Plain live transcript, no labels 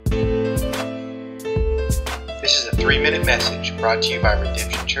This is a 3-minute message brought to you by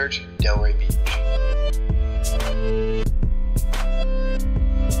Redemption Church, Delray Beach.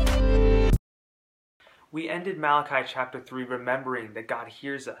 We ended Malachi chapter 3 remembering that God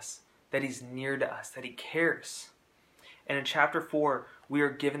hears us, that He's near to us, that He cares. And in chapter 4, we are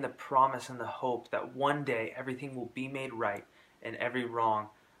given the promise and the hope that one day everything will be made right and every wrong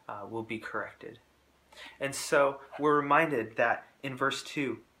will be corrected. And so we're reminded that in verse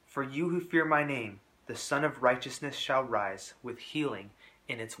 2, "For you who fear my name, the Son of Righteousness shall rise with healing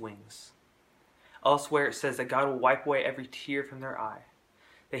in its wings." Elsewhere it says that God will wipe away every tear from their eye,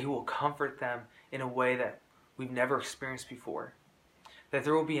 that He will comfort them in a way that we've never experienced before, that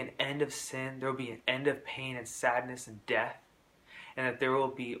there will be an end of sin, there will be an end of pain and sadness and death, and that there will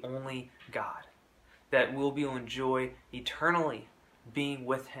be only God, that we'll be able to enjoy eternally being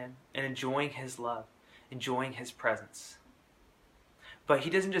with Him and enjoying His love, enjoying His presence. But He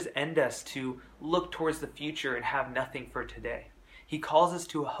doesn't just end us to look towards the future and have nothing for today. He calls us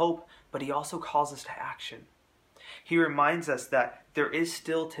to a hope, but He also calls us to action. He reminds us that there is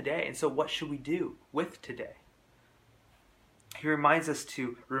still today, and so what should we do with today? He reminds us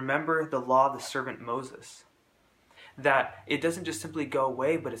to remember the law of the servant Moses, that it doesn't just simply go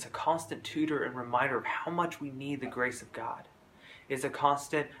away, but it's a constant tutor and reminder of how much we need the grace of God. It's a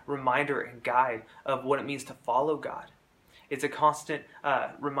constant reminder and guide of what it means to follow God. It's a constant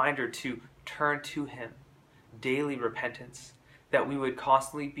reminder to turn to Him, daily repentance, that we would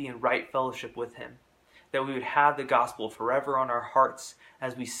constantly be in right fellowship with Him, that we would have the gospel forever on our hearts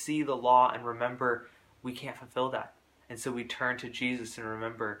as we see the law and remember we can't fulfill that. And so we turn to Jesus and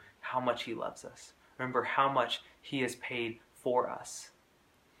remember how much He loves us. Remember how much He has paid for us.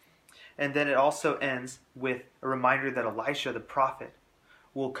 And then it also ends with a reminder that Elisha the prophet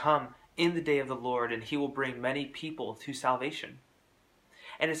will come in the day of the Lord and he will bring many people to salvation.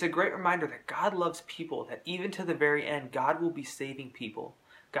 And it's a great reminder that God loves people, that even to the very end, God will be saving people.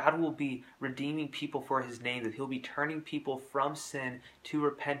 God will be redeeming people for His name, that He'll be turning people from sin to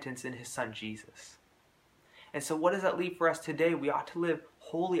repentance in His Son Jesus. And so what does that leave for us today? We ought to live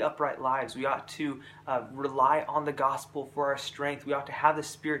holy, upright lives. We ought to rely on the gospel for our strength. We ought to have the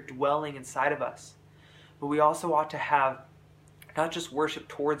Spirit dwelling inside of us. But we also ought to have not just worship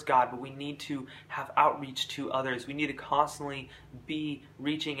towards God, but we need to have outreach to others. We need to constantly be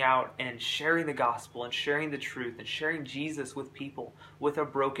reaching out and sharing the gospel and sharing the truth and sharing Jesus with people, with a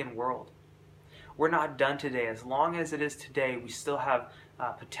broken world. We're not done today. As long as it is today, we still have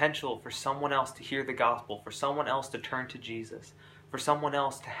potential for someone else to hear the gospel, for someone else to turn to Jesus, for someone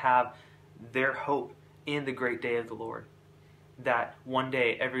else to have their hope in the great day of the Lord, that one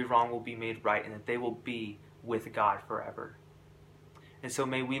day every wrong will be made right and that they will be with God forever. And so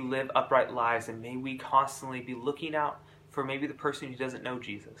may we live upright lives, and may we constantly be looking out for maybe the person who doesn't know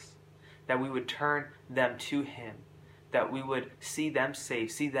Jesus, that we would turn them to Him, that we would see them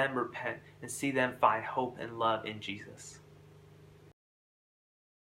saved, see them repent, and see them find hope and love in Jesus.